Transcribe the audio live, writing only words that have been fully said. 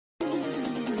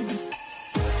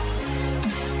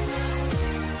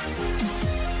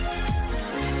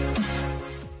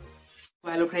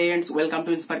Hello friends, welcome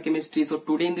to Inspire Chemistry. So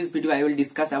today in this video I will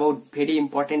discuss about very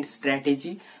important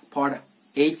strategy for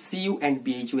HCU and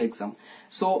BHU exam.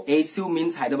 So HCU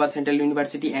means Hyderabad Central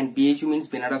University and BHU means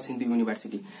Banaras Hindu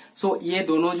University. So ये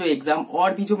दोनों जो exam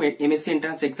और भी जो MSc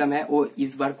entrance exam है वो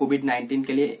इस बार कोविड-19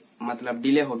 के लिए मतलब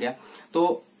डिले हो गया। तो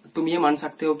तुम ये मान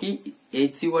सकते हो कि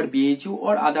HCU और BHU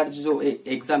और अदर जो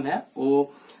एग्जाम है वो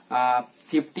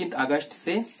 15 अगस्त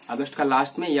से अगस्त का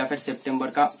लास्ट में या फिर सितंबर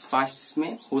का फर्स्ट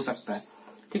में हो सकता है।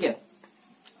 ठीक है,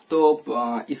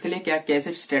 तो इसके लिए क्या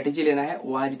कैसे स्ट्रेटेजी लेना है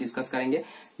वो आज डिस्कस करेंगे।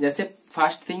 जैसे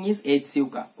फर्स्ट थिंग इज HCU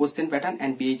का क्वेश्चन पैटर्न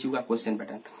एंड BHU का क्वेश्चन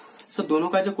पैटर्न। सो दोनों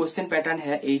का जो क्वेश्चन पैटर्न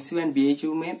है HCU एंड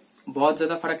BHU में बहुत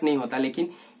ज्यादा फर्क नहीं होता, लेकिन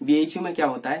BHU में क्या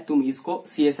होता है तुम इसको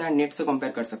CSIR नेट से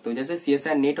कंपेयर कर सकते हो। जैसे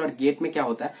CSIR नेट और गेट में क्या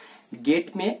होता है,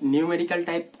 गेट में न्यूमेरिकल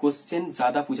टाइप क्वेश्चन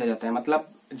ज्यादा पूछा जाता है,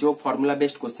 मतलब जो फॉर्मूला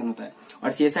बेस्ड क्वेश्चन होता है,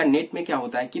 और CSIR नेट में क्या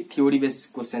होता है कि थ्योरी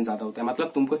बेस्ड क्वेश्चन ज्यादा होता है,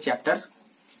 मतलब तुमको चैप्टर्स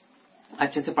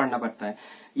अच्छे से पढ़ना पड़ता है।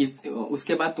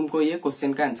 उसके बाद तुमको ये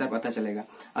क्वेश्चन का आंसर पता चलेगा,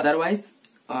 अदरवाइज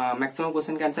मैक्सिमम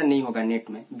क्वेश्चन का आंसर नहीं होगा नेट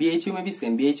में। BHU में भी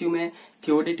सेम, BHU में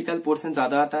थ्योरेटिकल पोर्शन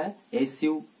ज्यादा आता है,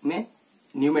 HCU में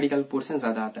न्यूमेरिकल पोर्शन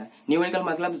ज्यादा आता है। न्यूमेरिकल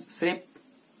मतलब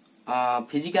सिर्फ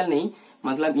फिजिकल नहीं,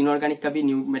 मतलब इनऑर्गेनिक का भी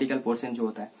न्यूमेरिकल पोर्शन जो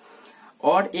होता है।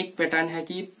 और एक पैटर्न है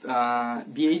कि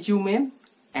BHU में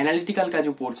एनालिटिकल का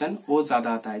जो पोर्शन वो ज्यादा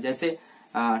आता है। जैसे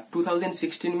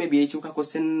 2016 में BHU का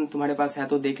क्वेश्चन तुम्हारे पास है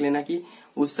तो देख लेना कि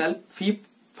उस साल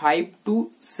 5 to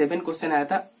 7 क्वेश्चन आया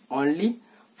था ओनली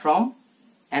फ्रॉम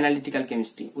एनालिटिकल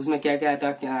केमिस्ट्री। उसमें क्या क्या आया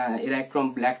था, इरेक्ट फ्रॉम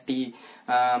ब्लैक टी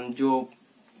जो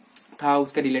था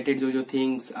उसके रिलेटेड जो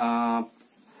थिंग्स,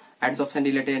 एड्सॉर्प्शन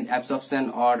रिलेटेड एब्सॉर्प्शन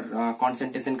और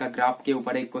कॉन्सेंट्रेशन का ग्राफ के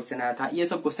ऊपर एक क्वेश्चन आया था, ये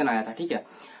सब क्वेश्चन आया था। ठीक है,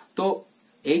 तो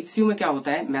HCU में क्या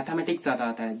होता है, मैथमेटिक्स ज्यादा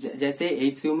आता है। जैसे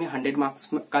HCU में 100 मार्क्स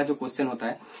का जो क्वेश्चन होता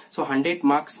है, सो 100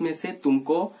 मार्क्स में से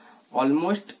तुमको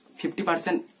ऑलमोस्ट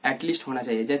 50% एटलीस्ट होना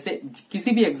चाहिए। जैसे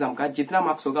किसी भी एग्जाम का जितना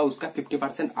मार्क्स होगा उसका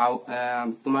 50%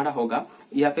 तुम्हारा होगा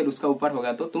या फिर उसका ऊपर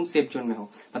होगा तो तुम सेफ जोन में हो,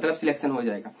 मतलब सिलेक्शन हो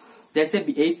जाएगा। जैसे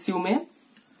HCU में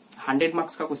 100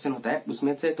 मार्क्स का क्वेश्चन होता है,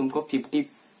 उसमें से तुमको 50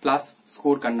 प्लस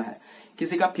स्कोर करना है।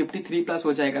 किसी का 53 प्लस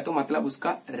हो जाएगा तो मतलब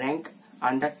उसका रैंक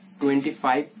अंडर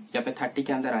 25 या फिर 30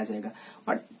 के अंदर आ जाएगा।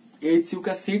 और HCU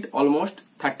का सीट ऑलमोस्ट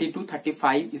 30 to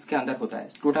 35 इसके अंदर होता है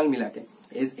टोटल मिला के,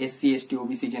 SC ST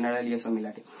OBC जनरल ये सब मिला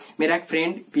के। मेरा एक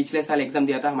फ्रेंड पिछले साल एग्जाम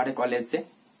दिया था हमारे कॉलेज से,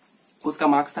 उसका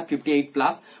मार्क्स था 58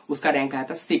 प्लस, उसका रैंक आया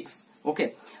था 6। ओके,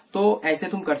 तो ऐसे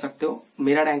तुम कर सकते हो।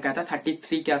 मेरा रैंक आया था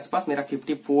 33 के आसपास, मेरा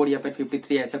 54 या फिर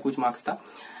 53 ऐसा कुछ मार्क्स था,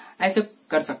 ऐसे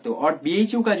कर सकते हो। और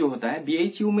BHU का जो होता है,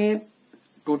 BHU में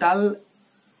टोटल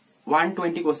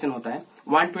 120 क्वेश्चन होता है।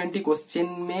 120 क्वेश्चन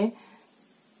में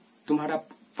तुम्हारा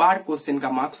पर क्वेश्चन का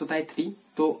मार्क्स होता है 3,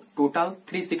 तो टोटल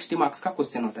 360 मार्क्स का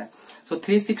क्वेश्चन होता है। सो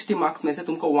 360 मार्क्स में से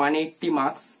तुमको 180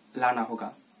 मार्क्स लाना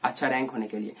होगा अच्छा रैंक होने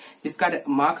के लिए। जिसका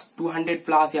मार्क्स 200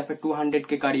 प्लस या फिर 200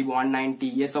 के करीब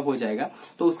 190 ये सब हो जाएगा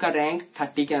तो उसका रैंक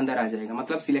 30 के अंदर आ जाएगा,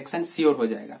 मतलब सिलेक्शन श्योर हो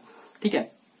जाएगा। ठीक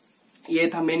है, ये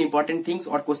था मेन इंपॉर्टेंट थिंग्स।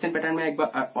 और क्वेश्चन पैटर्न में एक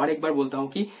बार बोलता हूँ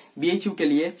कि BHU के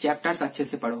लिए चैप्टर्स अच्छे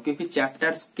से पढ़ो, क्योंकि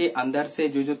चैप्टर्स के अंदर से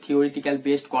जो थियोरिटिकल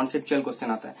बेस्ड कॉन्सेप्चुअल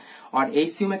क्वेश्चन आता है। और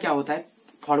HCU में क्या होता है,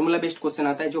 फॉर्मूला बेस्ड क्वेश्चन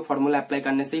आता है जो फॉर्मूला अप्लाई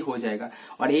करने से ही हो जाएगा।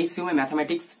 और HCU में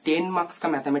मैथमेटिक्स 10 मार्क्स का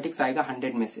मैथमेटिक्स आएगा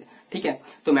 100 में से। ठीक है,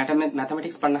 तो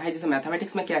मैथमेटिक्स पढ़ना है। जैसे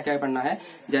मैथमेटिक्स में क्या क्या पढ़ना है,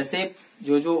 जैसे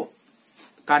जो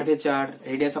कार्वेचर,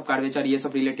 रेडियस ऑफ कार्वेचर, ये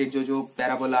सब रिलेटेड जो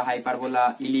parabola,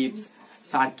 hyperbola, ellipse,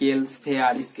 circle,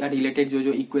 sphere, इसका रिलेटेड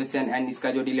जो इक्वेशन एंड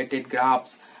इसका जो रिलेटेड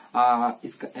ग्राफ्स,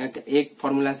 इसका एक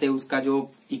फॉर्मूला से उसका जो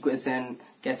इक्वेशन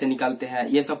कैसे निकालते हैं,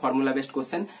 ये सब फॉर्मूला बेस्ड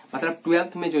क्वेश्चन मतलब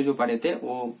 12th में जो पढ़े थे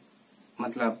वो,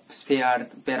 मतलब स्फेयर,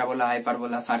 पैराबोला,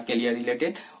 हाइपरबोला, सर्किल ये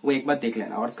रिलेटेड वो एक बार देख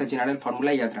लेना और उसका जनरल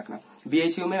फॉर्मूला याद रखना।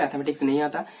 BHU में मैथमेटिक्स नहीं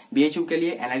आता, BHU के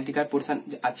लिए एनालिटिकल पोर्शन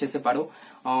अच्छे से पढ़ो,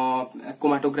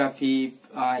 क्रोमेटोग्राफी,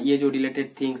 ये जो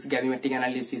रिलेटेड थिंग्स, ग्रेविमेट्रिक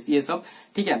एनालिसिस ये सब।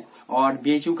 ठीक है, और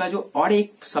BHU का जो और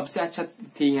एक सबसे अच्छा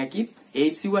थिंग है कि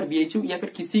HCU और BHU या फिर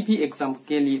किसी भी एग्जाम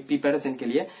के लिए प्रिपरेशन के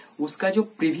लिए उसका जो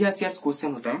प्रीवियस ईयर्स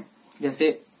क्वेश्चन होता है,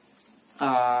 जैसे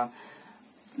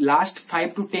लास्ट 5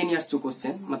 to 10 ईयर्स जो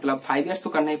क्वेश्चन, मतलब 5 ईयर्स तो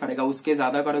करना ही पड़ेगा, उसके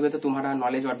ज्यादा करोगे तो तुम्हारा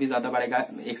नॉलेज और भी ज्यादा बढ़ेगा,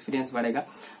 एक्सपीरियंस बढ़ेगा,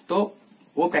 तो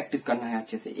वो प्रैक्टिस करना है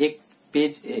अच्छे से। एक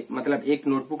पेज मतलब एक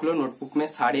नोटबुक लो, नोटबुक में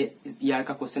सारे ईयर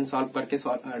का क्वेश्चन सॉल्व करके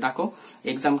रखो,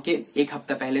 एग्जाम के एक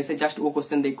हफ्ता पहले से जस्ट वो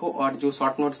क्वेश्चन देखो और जो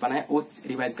शॉर्ट नोट्स बनाए वो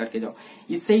रिवाइज करके जाओ।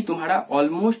 इससे ही तुम्हारा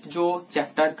ऑलमोस्ट जो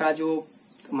चैप्टर का जो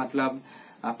मतलब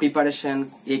प्रिपरेशन,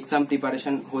 एग्जाम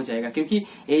प्रिपरेशन हो जाएगा। क्योंकि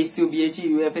HCU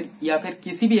BHU या फिर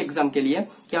किसी भी एग्जाम के लिए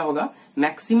क्या होगा,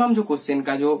 मैक्सिमम जो क्वेश्चन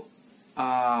का जो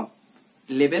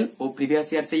लेवल वो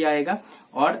प्रीवियस ईयर से ही आएगा,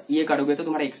 और ये करोगे तो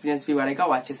तुम्हारा एक्सपीरियंस भी बढ़ेगा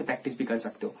और अच्छे से प्रैक्टिस भी कर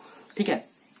सकते हो। ठीक है,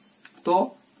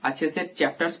 तो अच्छे से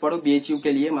चैप्टर्स पढ़ो BHU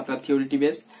के लिए, मतलब थ्योरी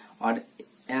बेस्ड, और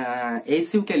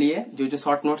HCU के लिए जो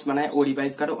शॉर्ट नोट्स बनाए वो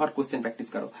रिवाइज करो और क्वेश्चन प्रैक्टिस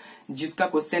करो। जिसका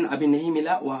क्वेश्चन अभी नहीं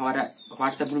मिला वो हमारा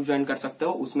व्हाट्सएप ग्रुप ज्वाइन कर सकते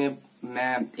हो। उसमें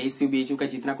मैं HCU BHU का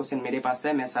जितना क्वेश्चन मेरे पास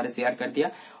है मैं सारे शेयर कर दिया,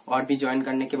 और भी ज्वाइन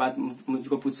करने के बाद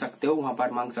मुझको पूछ सकते हो, वहां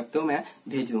पर मांग सकते हो, मैं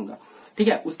भेज दूंगा। ठीक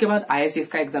है। उसके बाद IACS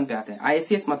का एग्जाम पे आते हैं।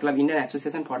 IACS मतलब Indian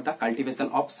association for the cultivation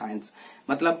of science,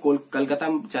 मतलब कोलकाता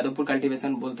जादवपुर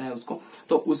कल्टीवेशन बोलता है उसको।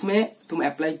 तो उसमें तुम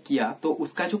अप्लाई किया तो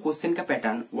उसका जो क्वेश्चन का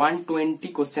पैटर्न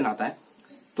 120 क्वेश्चन आता है,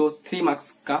 तो 3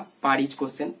 मार्क्स का पर ईच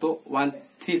क्वेश्चन, तो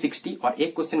 360, और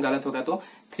एक क्वेश्चन गलत होगा तो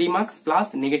 3 मार्क्स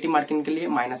प्लस नेगेटिव मार्किंग के लिए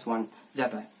 -1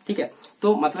 जाता है। ठीक है।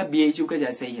 तो मतलब BHU के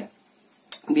जैसे ही है,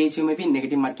 BHU में भी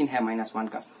नेगेटिव मार्किंग है -1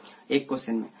 का एक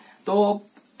क्वेश्चन में। तो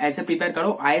ऐसे प्रिपेयर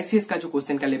करो। IACS का जो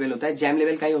क्वेश्चन का लेवल होता है जैम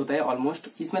लेवल का ही होता है ऑलमोस्ट।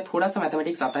 इसमें थोड़ा सा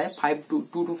मैथमेटिक्स आता है,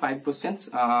 2 to 5 क्वेश्चन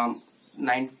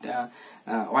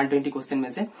 120 क्वेश्चन में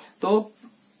से। तो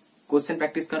क्वेश्चन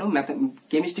प्रैक्टिस करो,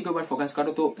 केमिस्ट्री के ऊपर फोकस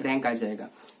करो तो रैंक आ जाएगा।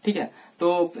 ठीक है।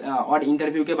 तो और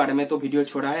इंटरव्यू के बारे में तो वीडियो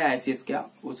छोड़ा है IACS का,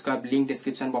 उसका लिंक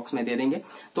डिस्क्रिप्शन बॉक्स में दे देंगे।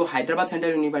 तो Hyderabad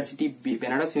central university,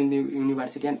 Banaras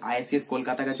university and IACS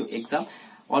Kolkata का जो एग्जाम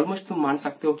ऑलमोस्ट तुम मान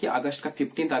सकते हो कि अगस्त का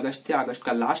 15 अगस्त से अगस्त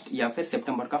का लास्ट या फिर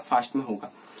सितंबर का फर्स्ट में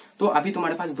होगा। तो अभी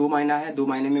तुम्हारे पास 2 महीना है। 2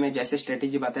 महीने में मैं जैसे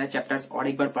स्ट्रेटेजी बताया, चैप्टर्स और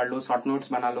एक बार पढ़ लो, शॉर्ट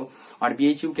नोट्स बना लो, और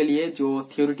BHU के लिए जो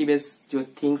थ्योरी बेस्ड जो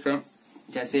थिंग्स है,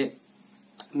 जैसे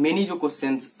मेनी जो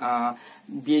क्वेश्चंस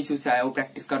BHU से आया वो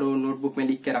प्रैक्टिस करो, नोटबुक में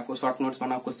लिख के रखो, शॉर्ट नोट्स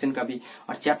बनाओ क्वेश्चन का भी,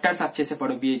 और चैप्टर्स अच्छे से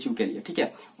पढ़ो BHU के लिए। ठीक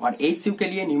है। और HCU के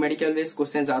लिए न्यूमेरिकल बेस्ड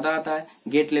क्वेश्चन ज्यादा आता है,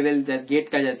 गेट लेवल, गेट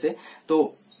का जैसे,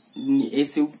 तो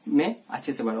HCU में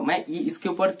अच्छे से पढ़ो। मैं इसके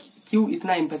ऊपर क्यों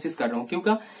इतना एम्फेसिस कर रहा हूँ,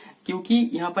 क्योंकि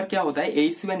यहाँ पर क्या होता है,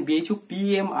 HCU and BHU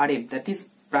PMRF, that is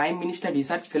prime minister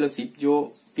research fellowship, जो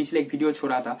पिछले एक वीडियो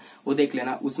छोड़ा था वो देख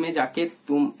लेना, उसमें जाके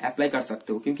तुम अप्लाई कर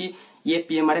सकते हो, क्योंकि ये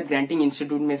PMRF ग्रांटिंग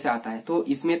इंस्टीट्यूट में से आता है। तो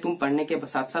इसमें तुम पढ़ने के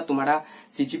साथ साथ तुम्हारा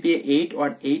CGPA 8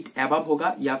 और 8 अबव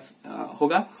होगा या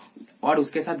होगा, और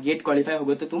उसके साथ गेट क्वालिफाई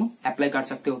होगा तो तुम अप्लाई कर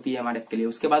सकते हो PMRF के लिए।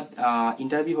 उसके बाद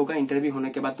इंटरव्यू होगा, इंटरव्यू होने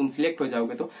के बाद तुम सिलेक्ट हो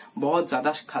जाओगे तो बहुत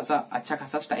ज्यादा अच्छा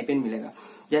खासा स्टाइपेंड मिलेगा।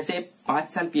 जैसे 5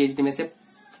 साल PhD में से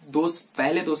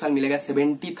पहले 2 साल मिलेगा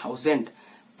 70,000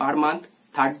 पर मंथ,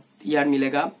 थर्ड ईयर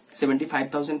मिलेगा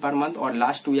 75,000 पर मंथ, और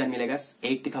लास्ट 2 ईयर मिलेगा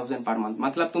 80,000 पर मंथ।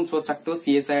 मतलब तुम सोच सकते हो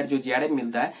CSIR जो GRF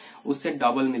मिलता है उससे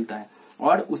डबल मिलता है।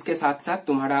 और उसके साथ साथ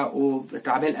तुम्हारा वो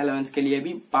ट्रैवल अलाउंस के लिए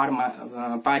भी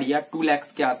पर ईयर 2 लाख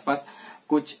के आसपास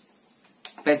कुछ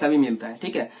पैसा भी मिलता है।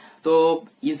 ठीक है। तो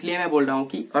इसलिए मैं बोल रहा हूँ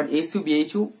कि, और HCU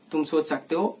BHU तुम सोच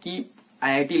सकते हो कि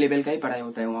IIT लेवल का ही पढ़ाई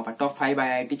होता है वहां पर, टॉप 5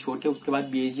 IIT छोड़ के, उसके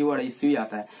बाद BHU और HCU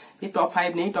आता है। ये टॉप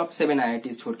 5 नहीं, टॉप 7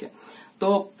 IIT छोड़ के।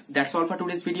 तो that's all for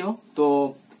today's video.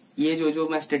 तो ये जो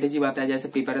मैं स्ट्रेटेजी बताया, जैसे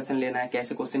प्रिपरेशन लेना है,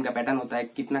 कैसे क्वेश्चन का पैटर्न होता है,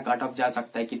 कितना कट ऑफ जा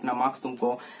सकता है, कितना मार्क्स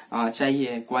तुमको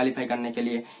चाहिए क्वालिफाई करने के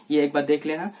लिए, ये एक बार देख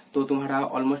लेना तो तुम्हारा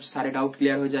ऑलमोस्ट सारे डाउट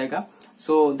क्लियर हो जाएगा।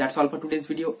 So that's all for today's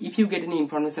video. If you get any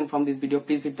information from this video,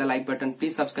 please hit the like button,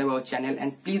 please subscribe our channel,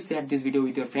 and please share this video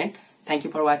with your friend. Thank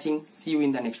you for watching. C you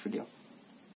in the next video.